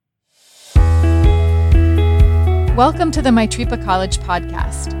Welcome to the Maitripa College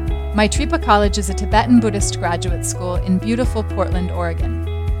podcast. Maitripa College is a Tibetan Buddhist graduate school in beautiful Portland, Oregon.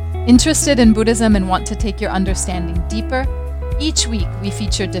 Interested in Buddhism and want to take your understanding deeper? Each week we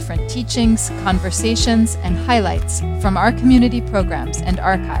feature different teachings, conversations, and highlights from our community programs and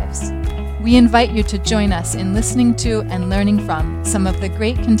archives. We invite you to join us in listening to and learning from some of the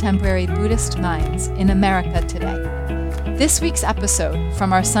great contemporary Buddhist minds in America today. This week's episode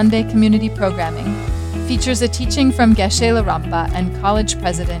from our Sunday community programming features a teaching from Geshe Larampa and college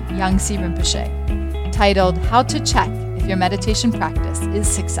president Yangsi Rinpoche, titled How to Check If Your Meditation Practice is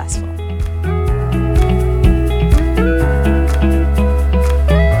Successful.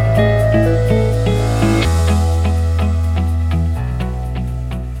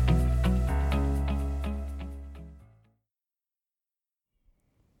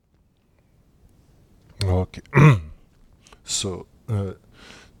 Okay, so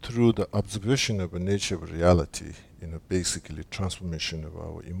through the observation of a nature of reality, basically transformation of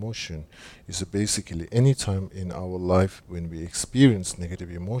our emotion is basically any time in our life when we experience negative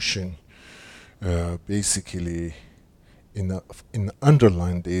emotion, basically in the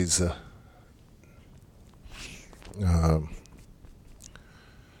underline there is a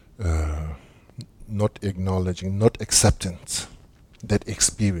not acknowledging, not acceptance that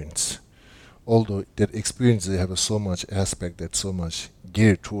experience. Although that experience they have so much aspect that's so much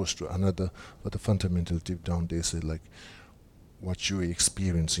geared towards to another, but the fundamental deep down they say like what you are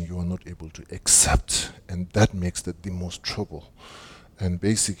experiencing you are not able to accept, and that makes that the most trouble. And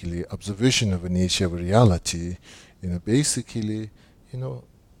basically observation of a nature of reality, basically,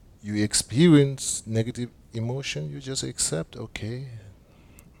 you experience negative emotion, you just accept, okay,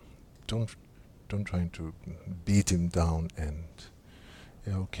 don't try to beat him down and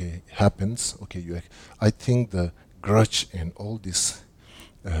okay, happens. Okay, I think the grudge and all this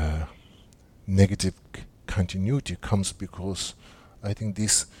negative continuity comes because I think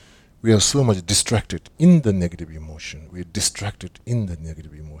we are so much distracted in the negative emotion. We're distracted in the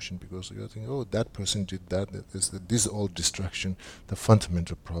negative emotion because we are thinking, oh, that person did that. This is all distraction. The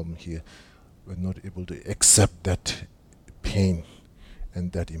fundamental problem here, we're not able to accept that pain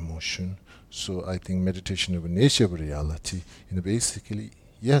and that emotion. So I think meditation of a nature of reality, basically,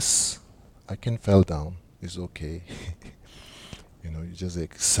 yes, I can fall down, it's okay. You're just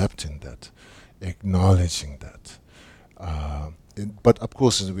accepting that, acknowledging that. But of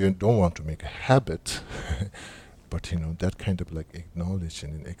course, we don't want to make a habit, but that kind of like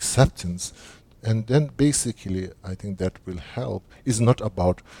acknowledging and acceptance. And then basically, I think that will help. It's not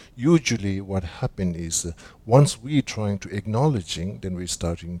about, usually what happens is, once we're trying to acknowledging, then we're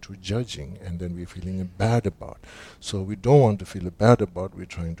starting to judging, and then we're feeling bad about. So we don't want to feel bad about, we're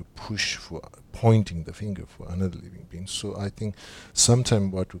trying to push for, pointing the finger for another living being. So I think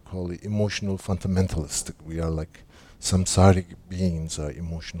sometimes what we call emotional fundamentalistic, we are like, samsaric beings are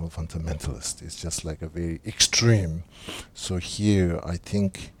emotional fundamentalists. It's just like a very extreme. So here, I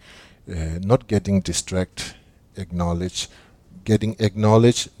think, not getting distracted, getting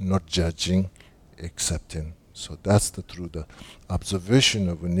acknowledged, not judging, accepting. So that's through the observation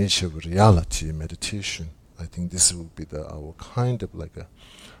of a nature of reality, meditation. I think this will be our kind of like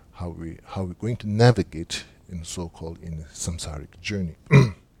how we're going to navigate in so-called in a samsaric journey.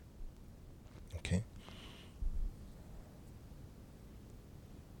 Okay.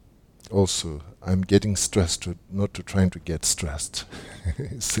 Also, I'm getting stressed not to trying to get stressed.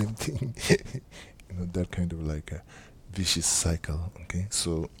 Same thing. That kind of like a vicious cycle. Okay,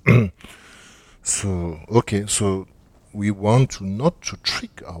 so so we want to not to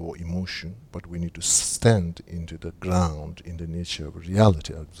trick our emotion, but we need to stand into the ground in the nature of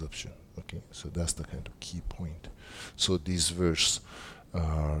reality absorption. Okay, so that's the kind of key point. So these verses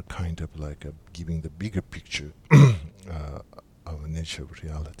are kind of like giving the bigger picture of the nature of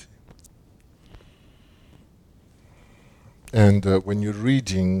reality. And when you're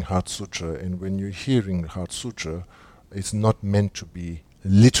reading Heart Sutra and when you're hearing Heart Sutra, it's not meant to be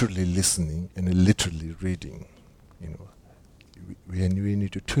literally listening and literally reading. We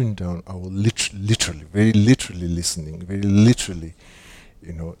need to tune down our literally, very literally listening, very literally.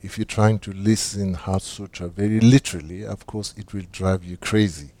 If you're trying to listen Heart Sutra very literally, of course it will drive you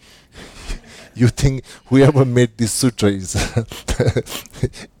crazy. You think whoever made this sutra is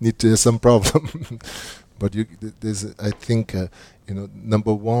need to have some problem. But there's, I think,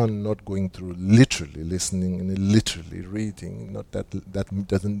 number one, not going through literally listening and literally reading. Not that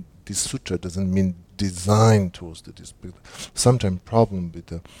doesn't, this sutra doesn't mean designed towards this. Sometimes problem with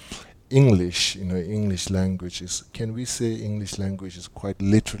the English, English language is, can we say English language is quite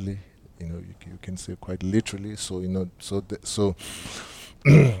literally? You can say quite literally. So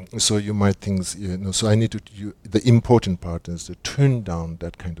so you might think, so I need to, the important part is to turn down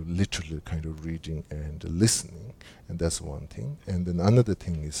that kind of literal kind of reading and listening, and that's one thing. And then another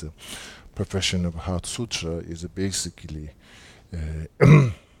thing is a profession of Heart Sutra is basically,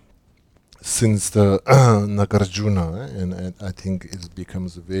 since the Nagarjuna, and I think it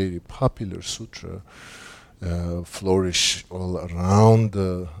becomes a very popular sutra, flourish all around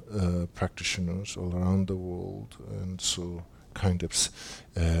the practitioners, all around the world, and so kind of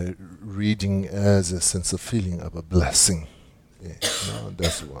reading as a sense of feeling of a blessing.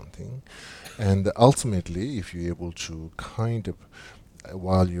 That's one thing. And ultimately, if you're able to kind of,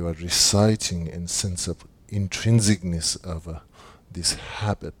 while you are reciting in sense of intrinsicness of this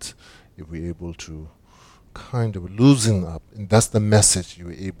habit, if we're able to kind of loosen up, and that's the message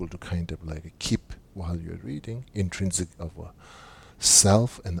you're able to kind of like keep while you're reading, intrinsic of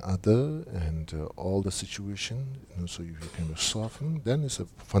self and other and all the situation, so you kind of soften, then it's a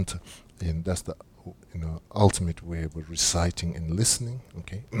fun and that's the ultimate way of reciting and listening.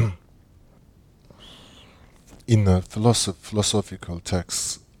 Okay. In a philosophical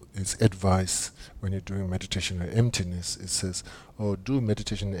text, it's advice when you're doing meditation on emptiness. It says, do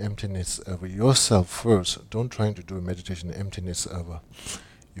meditation on emptiness of yourself first. Don't try to do a meditation on emptiness of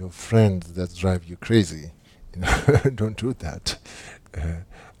your friends that drive you crazy. Don't do that.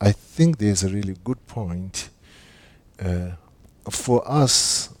 I think there's a really good point. For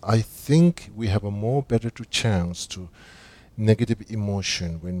us, I think we have a more better chance to negative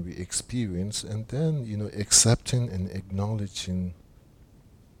emotion when we experience, and then accepting and acknowledging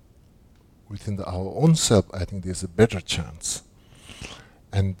within our own self. I think there's a better chance.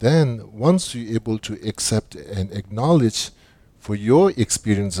 And then once you're able to accept and acknowledge for your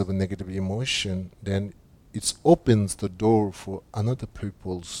experience of a negative emotion, then it opens the door for another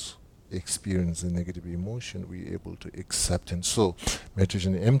people's experience of negative emotion. We're able to accept, and so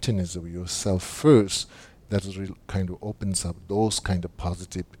meditation emptiness of yourself first, that really kind of opens up those kind of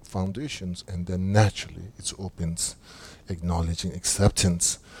positive foundations, and then naturally it opens acknowledging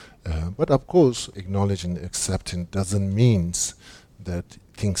acceptance. But of course, acknowledging acceptance doesn't mean that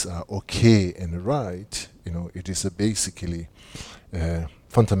things are okay and right. It is basically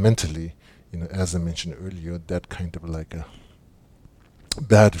fundamentally, as I mentioned earlier, that kind of like a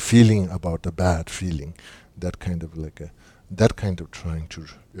bad feeling about a bad feeling, that kind of like that kind of trying to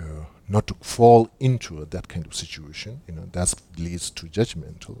not to fall into that kind of situation, that leads to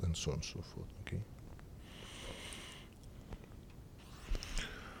judgmental and so on and so forth. Okay.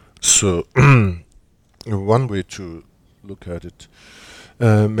 So one way to look at it,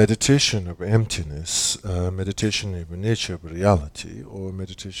 meditation of emptiness, meditation of nature of reality, or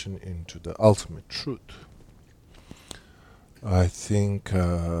meditation into the ultimate truth. I think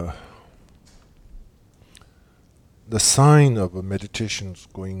the sign of a meditation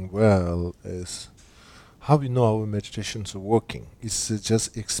going well is how we know our meditations are working. Is it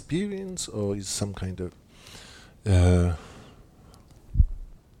just experience, or is some kind of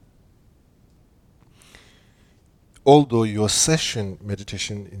although your session,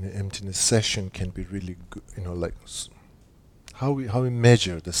 meditation in an emptiness session can be really good, like how we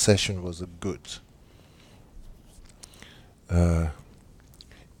measure the session was a good.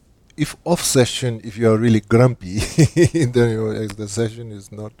 If off session, if you are really grumpy, then the session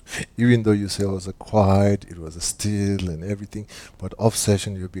is not, even though you say it was a quiet, it was a still and everything, but off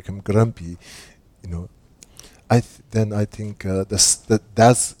session you become grumpy, then I think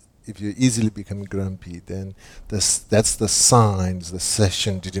that's, if you easily become grumpy, then that's the signs the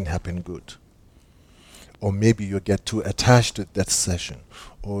session didn't happen good. Or maybe you get too attached to that session,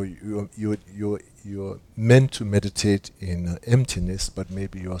 or you're meant to meditate in emptiness, but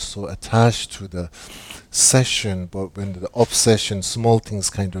maybe you're so attached to the session, but when the off session, small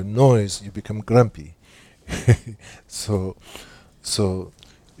things kind of noise, you become grumpy. So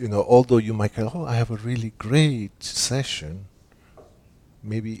although you might go, I have a really great session,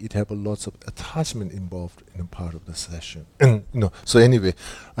 maybe it have a lots of attachment involved in a part of the session. So anyway,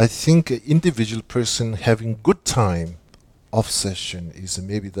 I think an individual person having good time off session is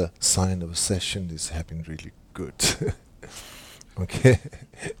maybe the sign of a session is having really good. Okay,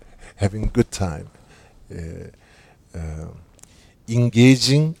 having good time,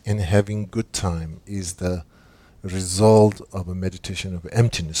 engaging and having good time is the result of a meditation of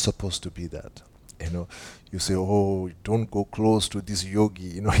emptiness. Supposed to be that. You say, don't go close to this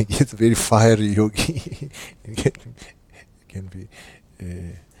yogi. He gets very fiery yogi. it can be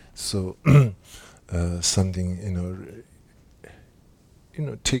so something.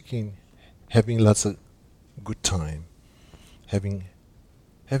 Having lots of good time, having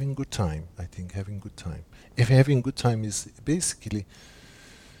good time. I think having good time. If having good time is basically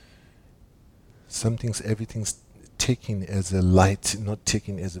everything's taken as a light, not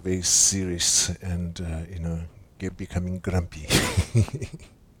taken as a very serious, and becoming grumpy.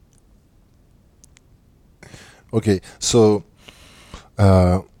 Okay, so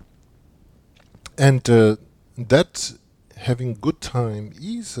that having good time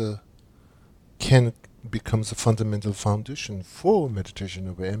can becomes a fundamental foundation for meditation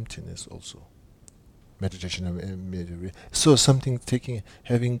over emptiness also. Meditation over so something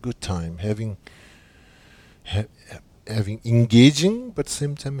having good time, having engaging, but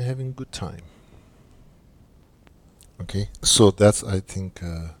same time having good time. Okay, so that's, I think,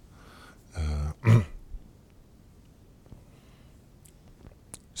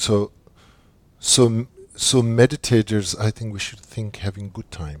 so meditators, I think we should think having good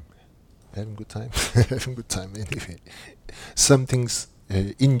time, having good time anyway. Some things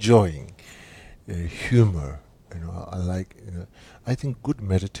enjoying, humor. I like. I think good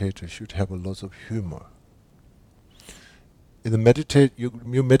meditators should have a lot of humor. In the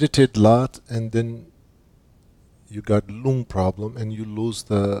you meditate a lot, and then you got lung problem, and you lose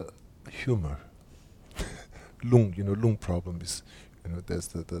the humor. Lung problem is, that's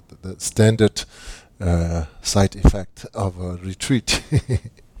the standard side effect of a retreat.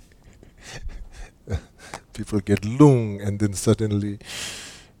 People get lung, and then suddenly,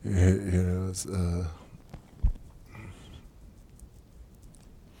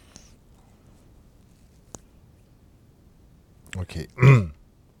 okay.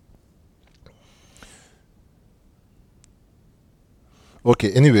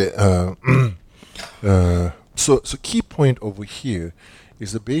 Okay. Anyway, so key point over here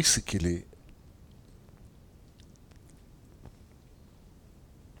is that basically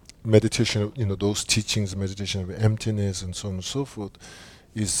meditation, those teachings, meditation of emptiness and so on and so forth,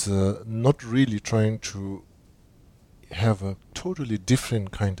 is not really trying to have a totally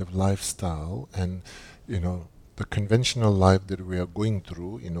different kind of lifestyle, and the conventional life that we are going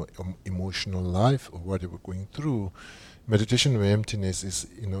through, emotional life or whatever we're going through. Meditation of emptiness is,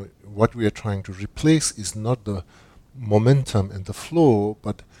 what we are trying to replace is not the momentum and the flow,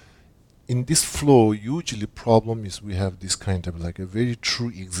 but in this flow, usually problem is we have this kind of like a very true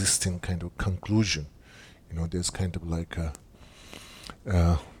existing kind of conclusion. There's kind of like a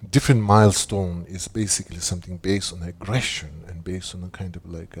different milestone is basically something based on aggression and based on a kind of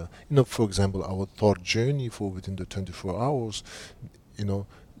like a, for example, our thought journey for within the 24 hours,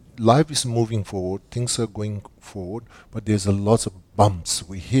 life is moving forward, things are going forward, but there's a lot of bumps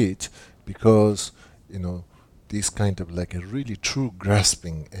we hit because, this kind of like a really true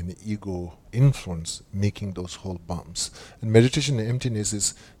grasping and ego influence making those whole bumps. And meditation and emptiness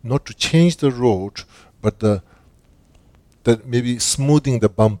is not to change the road, but that maybe smoothing the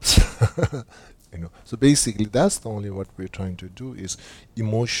bumps. So basically that's the only what we're trying to do is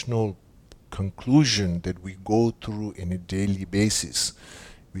emotional conclusion that we go through in a daily basis,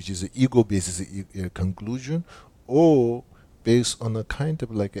 which is an ego basis conclusion, or based on a kind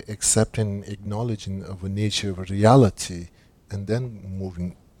of like a accepting, acknowledging of a nature of a reality, and then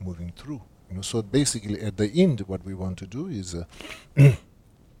moving through. So basically, at the end, what we want to do is,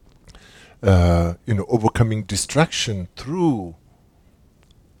 overcoming distraction through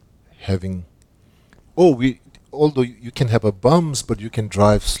having. Although you can have a bumps, but you can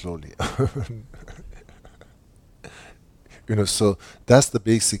drive slowly. So that's the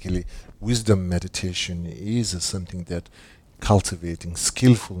basically wisdom meditation is something that cultivating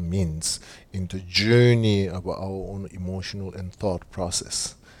skillful means in the journey of our own emotional and thought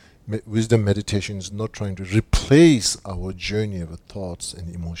process. Wisdom meditation is not trying to replace our journey of thoughts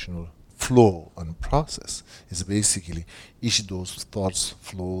and emotional flow and process. It's basically each of those thoughts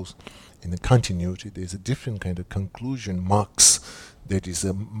flows in a continuity. There's a different kind of conclusion marks that is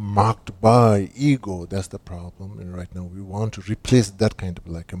marked by ego. That's the problem. And right now we want to replace that kind of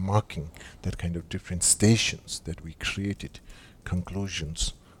like a marking, that kind of different stations that we created,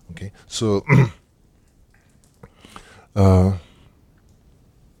 conclusions. Okay, so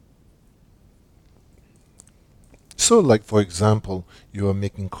so like for example, you are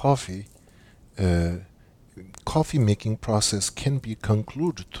making coffee. Coffee making process can be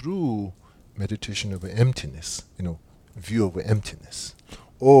concluded through meditation over emptiness, view over emptiness.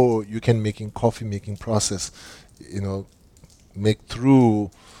 Or you can making coffee making process, make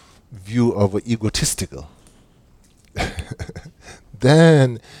through view of egotistical.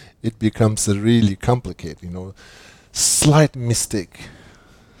 Then it becomes really complicated, slight mistake.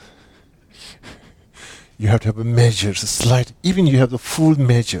 You have to have a measure, even you have the full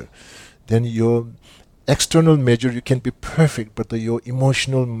measure, then your external measure you can be perfect, but your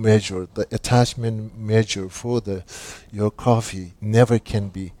emotional measure, the attachment measure for your coffee never can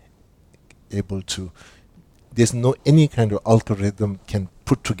be able to, there's no any kind of algorithm can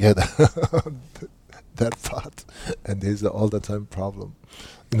put together that part, and there's all the time problem.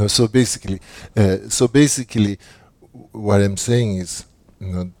 So basically, what I'm saying is,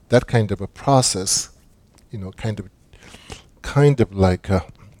 that kind of a process, kind of like a,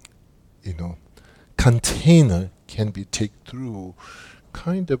 container can be taken through,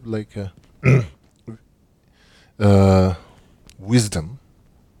 kind of like a wisdom.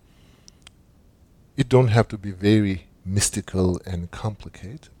 It don't have to be very mystical and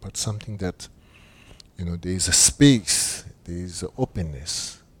complicated, but something that, there is a space, there is an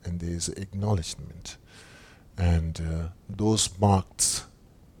openness, and there is acknowledgement. And those marks,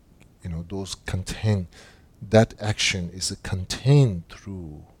 those contain, that action is contained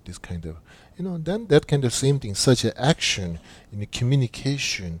through this kind of, then that kind of same thing, such an action in a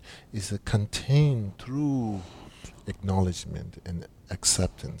communication is contained through acknowledgement and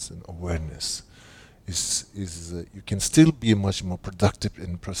acceptance and awareness. You can still be much more productive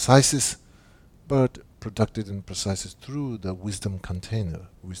and precise, but productive and precise through the wisdom container.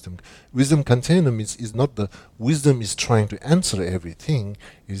 Wisdom container means is not the wisdom is trying to answer everything.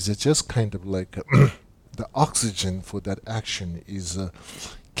 It's just kind of like the oxygen for that action is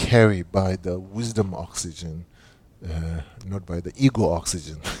carried by the wisdom oxygen, not by the ego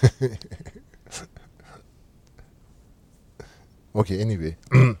oxygen. Okay, anyway.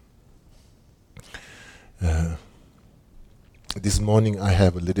 This morning I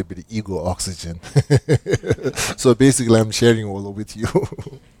have a little bit of ego oxygen. So basically I'm sharing all with you.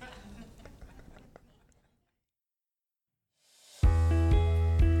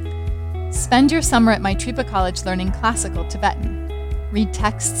 Spend your summer at Maitripa College learning classical Tibetan. Read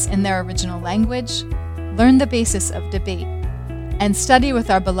texts in their original language, learn the basis of debate, and study with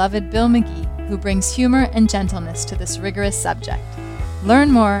our beloved Bill McGee, who brings humor and gentleness to this rigorous subject.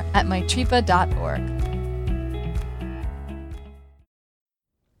 Learn more at maitripa.org.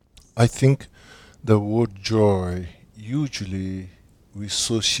 I think the word joy, usually we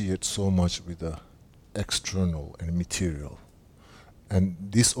associate so much with the external and material. And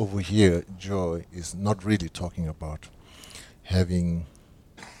this over here, joy, is not really talking about having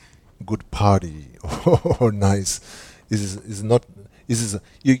good party or nice. You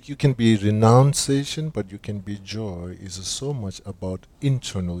can be renunciation, but you can be joy. Is so much about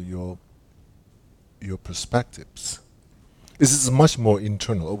internal your perspectives. This is much more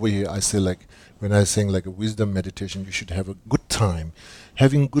internal. Over here, I say like, when I saying like a wisdom meditation, you should have a good time.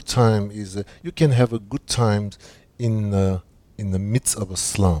 Having good time is, you can have a good time in the midst of a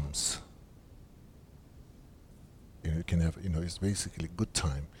slums. You can have, it's basically good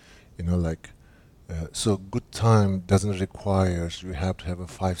time. So good time doesn't require you have to have a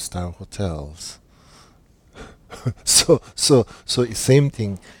 5-star hotels. so same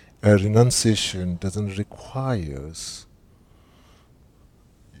thing, renunciation doesn't requires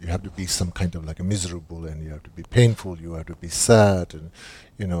you have to be some kind of like a miserable, and you have to be painful, you have to be sad, and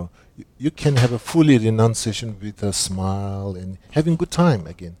you can have a fully renunciation with a smile and having good time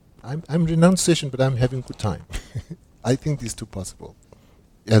again. I'm renunciation, but I'm having good time. I think these two possible.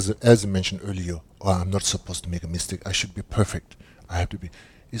 As I mentioned earlier, I'm not supposed to make a mistake. I should be perfect. I have to be.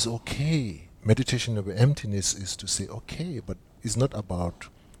 It's okay. Meditation of emptiness is to say okay, but it's not about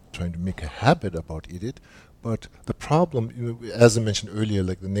trying to make a habit about it. But the problem, as I mentioned earlier,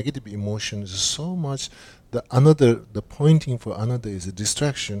 like the negative emotion is so much. The pointing for another is a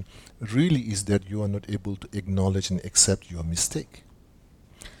distraction. Really, is that you are not able to acknowledge and accept your mistake.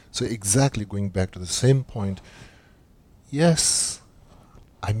 So exactly going back to the same point. Yes,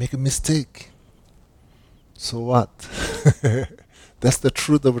 I make a mistake. So what? That's the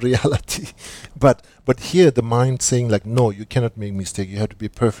truth of reality. But here the mind saying like, no, you cannot make mistake. You have to be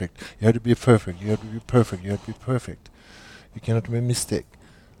perfect. You have to be perfect. You have to be perfect. You have to be perfect. You cannot make mistake.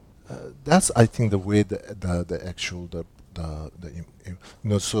 That's, I think, the way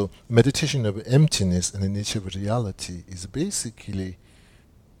so meditation of emptiness and the nature of reality is basically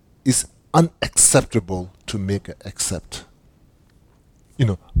is unacceptable to make accept.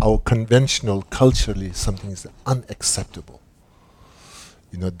 Our conventional culturally something is unacceptable.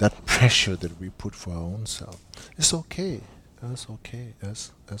 That pressure that we put for our own self. It's okay. That's okay.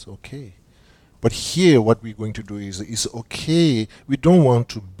 That's okay. But here what we're going to do is okay. We don't want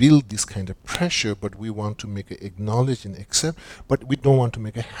to build this kind of pressure, but we want to make it acknowledge and accept. But we don't want to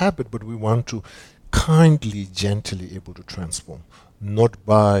make a habit, but we want to kindly, gently able to transform. Not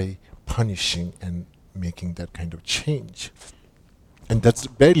by punishing and making that kind of change. And that's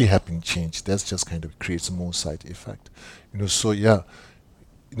barely happening change. That's just kind of creates more side effect. So yeah.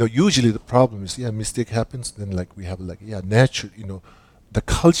 Usually the problem is, mistake happens, then like we have like, natural, the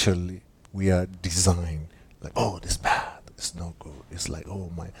culturally, we are designed like, oh, this bad, it's no good. It's like,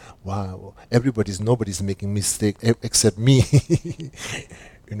 oh my, wow, nobody's making mistake except me.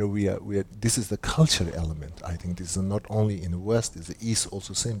 We are. This is the culture element. I think this is not only in the West, it's the East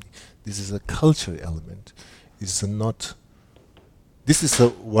also same. This is a culture element. It's not. This is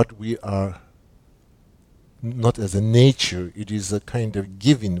what we are. Not as a nature. It is a kind of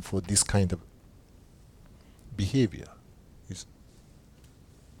giving for this kind of behavior.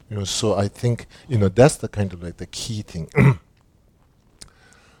 So I think that's the kind of like the key thing.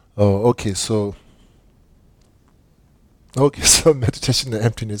 Oh, okay. So meditation and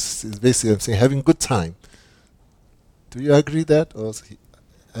emptiness is basically, I'm saying, having good time. Do you agree that, or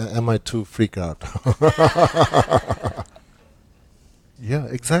am I too freaked out? Yeah,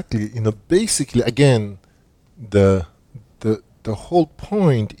 exactly. Basically, again, the whole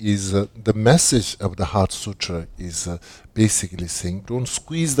point is the message of the Heart Sutra is basically saying, don't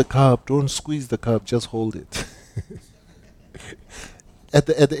squeeze the cup, just hold it.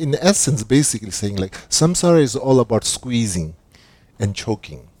 In essence, basically saying like samsara is all about squeezing and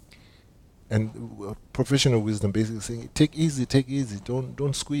choking, and professional wisdom basically saying take easy,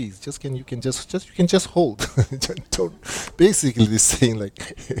 don't squeeze, you can just hold. Don't, basically this saying like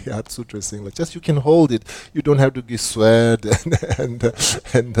Heart Sutra is saying like just you can hold it, you don't have to get sweat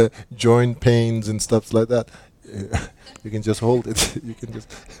and joint pains and stuff like that. You can just hold it. You can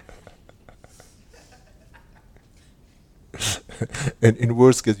just. And in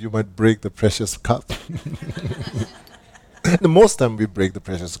worst case, you might break the precious cup. The most time we break the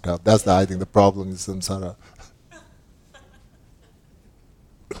precious cup. That's I think the problem is samsara.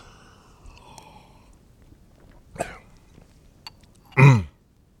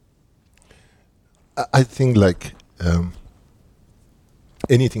 I think like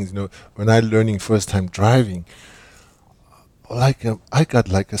anything, when I learning first time driving, I got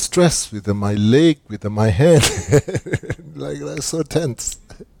like a stress with my leg, with my hand, like that's so tense.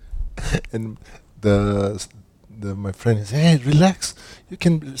 And my friend is, hey, relax, you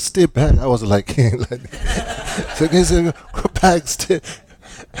can stay back. I was like, so go back, stay.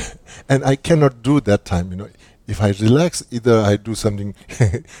 And I cannot do that time, If I relax, either I do something,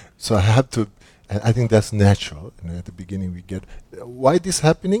 so I have to. And I think that's natural. At the beginning, we get why this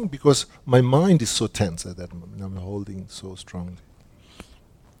happening, because my mind is so tense at that moment. I'm holding so strongly.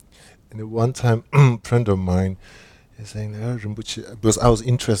 And at one time, a friend of mine is saying, Rinpoche, because I was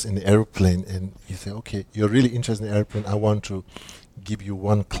interested in the airplane, and he said, okay, you're really interested in the airplane. I want to give you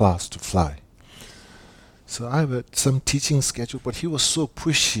one class to fly. So I have some teaching schedule, but he was so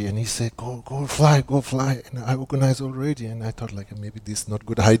pushy, and he said, go fly. And I organized already, and I thought like maybe this is not a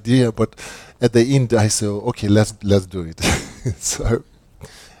good idea, but at the end I said, okay, let's do it. So,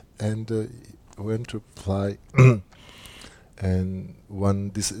 and went to fly, and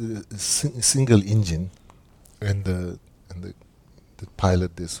this single engine, and the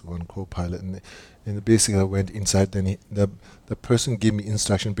pilot, this one co-pilot, and basically I went inside. Then the person gave me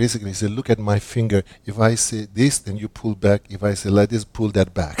instruction. Basically, he said, look at my finger. If I say this, then you pull back. If I say like this, pull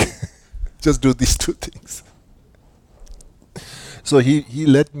that back. Just do these two things. So he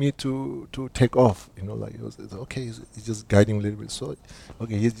led me to take off. Like he was okay. He's just guiding a little bit. So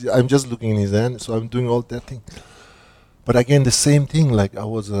okay, I'm just looking in his hand. So I'm doing all that thing. But again, the same thing. Like I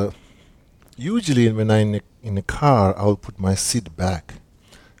was usually when I'm in a car, I'll put my seat back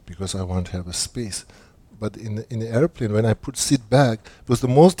because I want to have a space. But in the airplane, when I put seat back, because the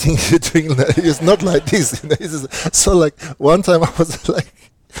most thing you're doing is not like this. So like one time I was like,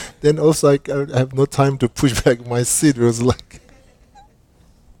 then also I have no time to push back my seat. It was like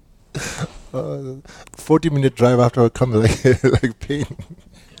 40-minute drive after I come, like pain.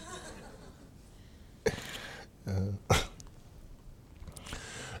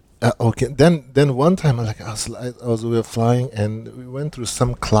 Okay. Then one time we were flying and we went through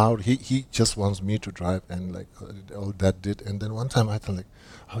some cloud. He just wants me to drive, and like all that did. And then one time I thought like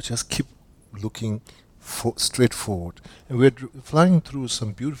I'll just keep looking straight forward. And we're flying through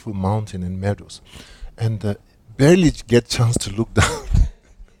some beautiful mountain and meadows, and barely get chance to look down.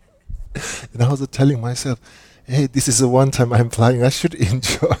 And I was telling myself, hey, this is the one time I'm flying. I should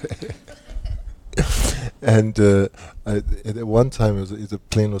enjoy. And at one time the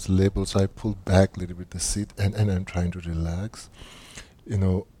plane was labeled, so I pulled back a little bit the seat, and I'm trying to relax,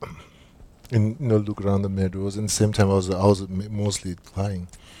 and look around the meadows. And at the same time I was mostly flying,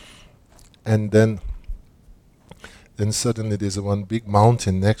 and then suddenly there's one big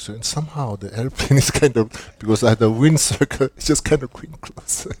mountain next to it, and somehow the airplane is kind of, because I had a wind circle, it's just kind of going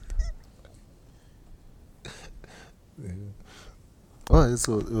closer. Oh,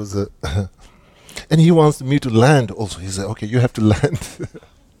 so it was a. And he wants me to land also. He said, okay, you have to land.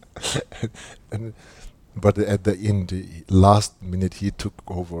 But at the end, last minute, he took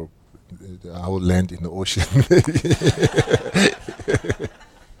over our land in the ocean.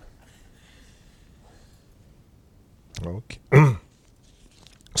 Okay.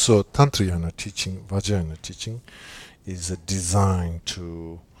 So Tantrayana teaching, Vajrayana teaching, is designed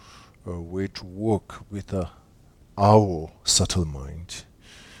to a way to work with our subtle mind.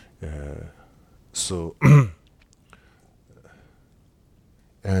 So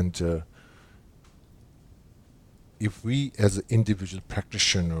and if we as an individual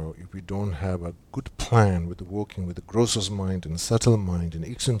practitioner, if we don't have a good plan with working with the grossest mind and subtle mind and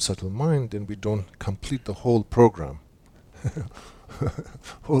extreme subtle mind, then we don't complete the whole program.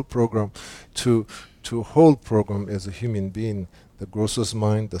 Whole program to whole program as a human being, the grossest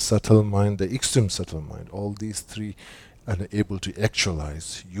mind, the subtle mind, the extreme subtle mind, all these three are able to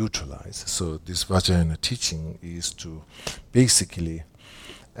actualize, utilize. So this Vajrayana teaching is to basically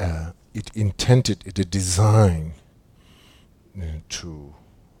it design to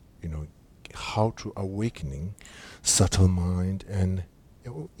how to awakening subtle mind and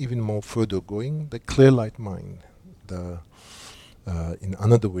even more further going the clear light mind, the in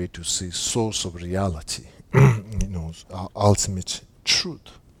another way to say source of reality, our ultimate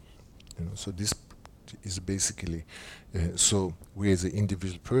truth. So this is basically so we as an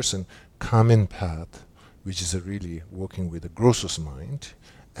individual person common path, which is really working with the grossest mind,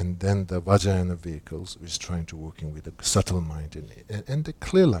 and then the Vajrayana vehicles, which is trying to working with the subtle mind and the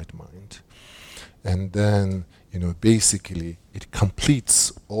clear light mind. And then, basically it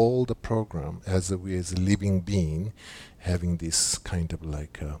completes all the program as we as a living being having this kind of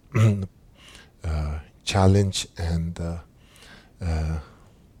like challenge and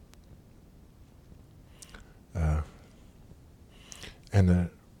a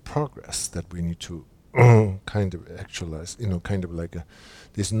progress that we need to kind of actualize, kind of like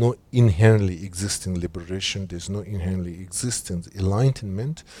there's no inherently existing liberation, there's no inherently existing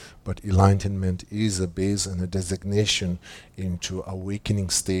enlightenment, but enlightenment is a base and a designation into awakening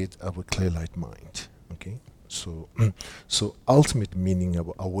state of a clear light mind. Okay, so ultimate meaning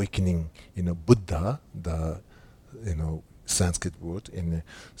of awakening, Buddha, the Sanskrit word, in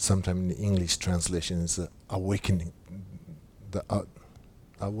sometime in the English translation is awakening, the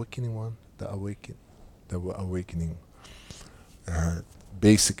awakening one, the awakening.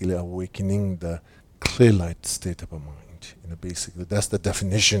 Basically awakening the clear light state of a mind. Basically that's the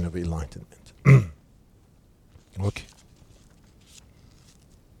definition of enlightenment. Okay.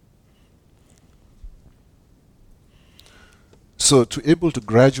 So to able to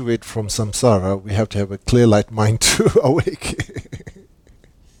graduate from samsara, we have to have a clear light mind to awake.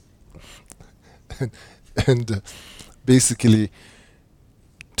 and basically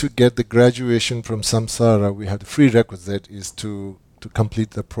to get the graduation from samsara, we have the prerequisite is to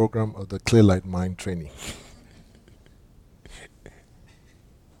complete the program of the clear light mind training.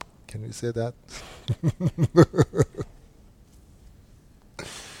 Can we say that?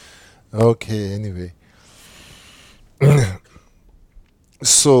 Okay, anyway.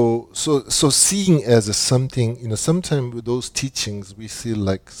 So seeing as a something, sometimes with those teachings we feel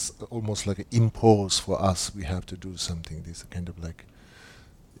like almost like an impose for us. We have to do something. This kind of like,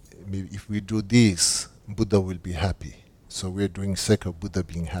 maybe if we do this, Buddha will be happy. So we're doing sake of Buddha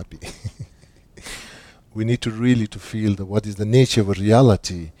being happy. We need to really to feel what is the nature of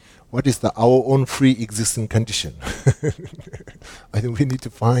reality. What is our own free existing condition? I think we need to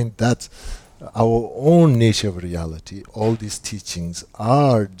find that our own nature of reality. All these teachings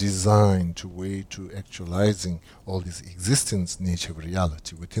are designed to way to actualizing all this existence nature of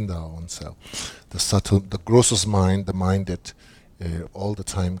reality within our own self. The subtle, the grossest mind, the mind that all the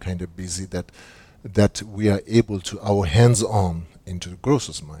time kind of busy, that we are able to our hands-on into the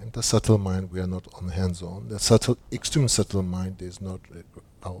grossest mind. The subtle mind we are not on hands-on. The subtle, extreme subtle mind is not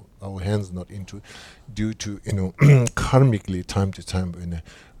our hands not into, due to karmically time to time when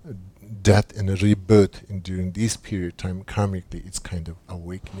death and a rebirth during this period of time, karmically it's kind of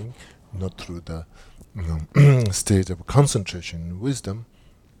awakening, not through the state of concentration and wisdom.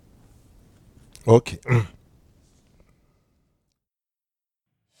 Okay.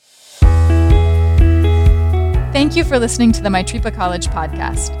 Thank you for listening to the Maitripa College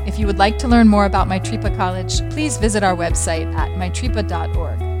podcast. If you would like to learn more about Maitripa College, please visit our website at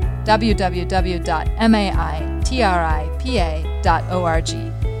maitripa.org,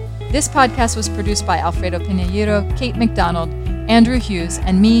 www.maitripa.org. This podcast was produced by Alfredo Pinheiro, Kate McDonald, Andrew Hughes,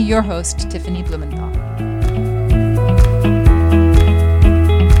 and me, your host, Tiffany Blumenthal.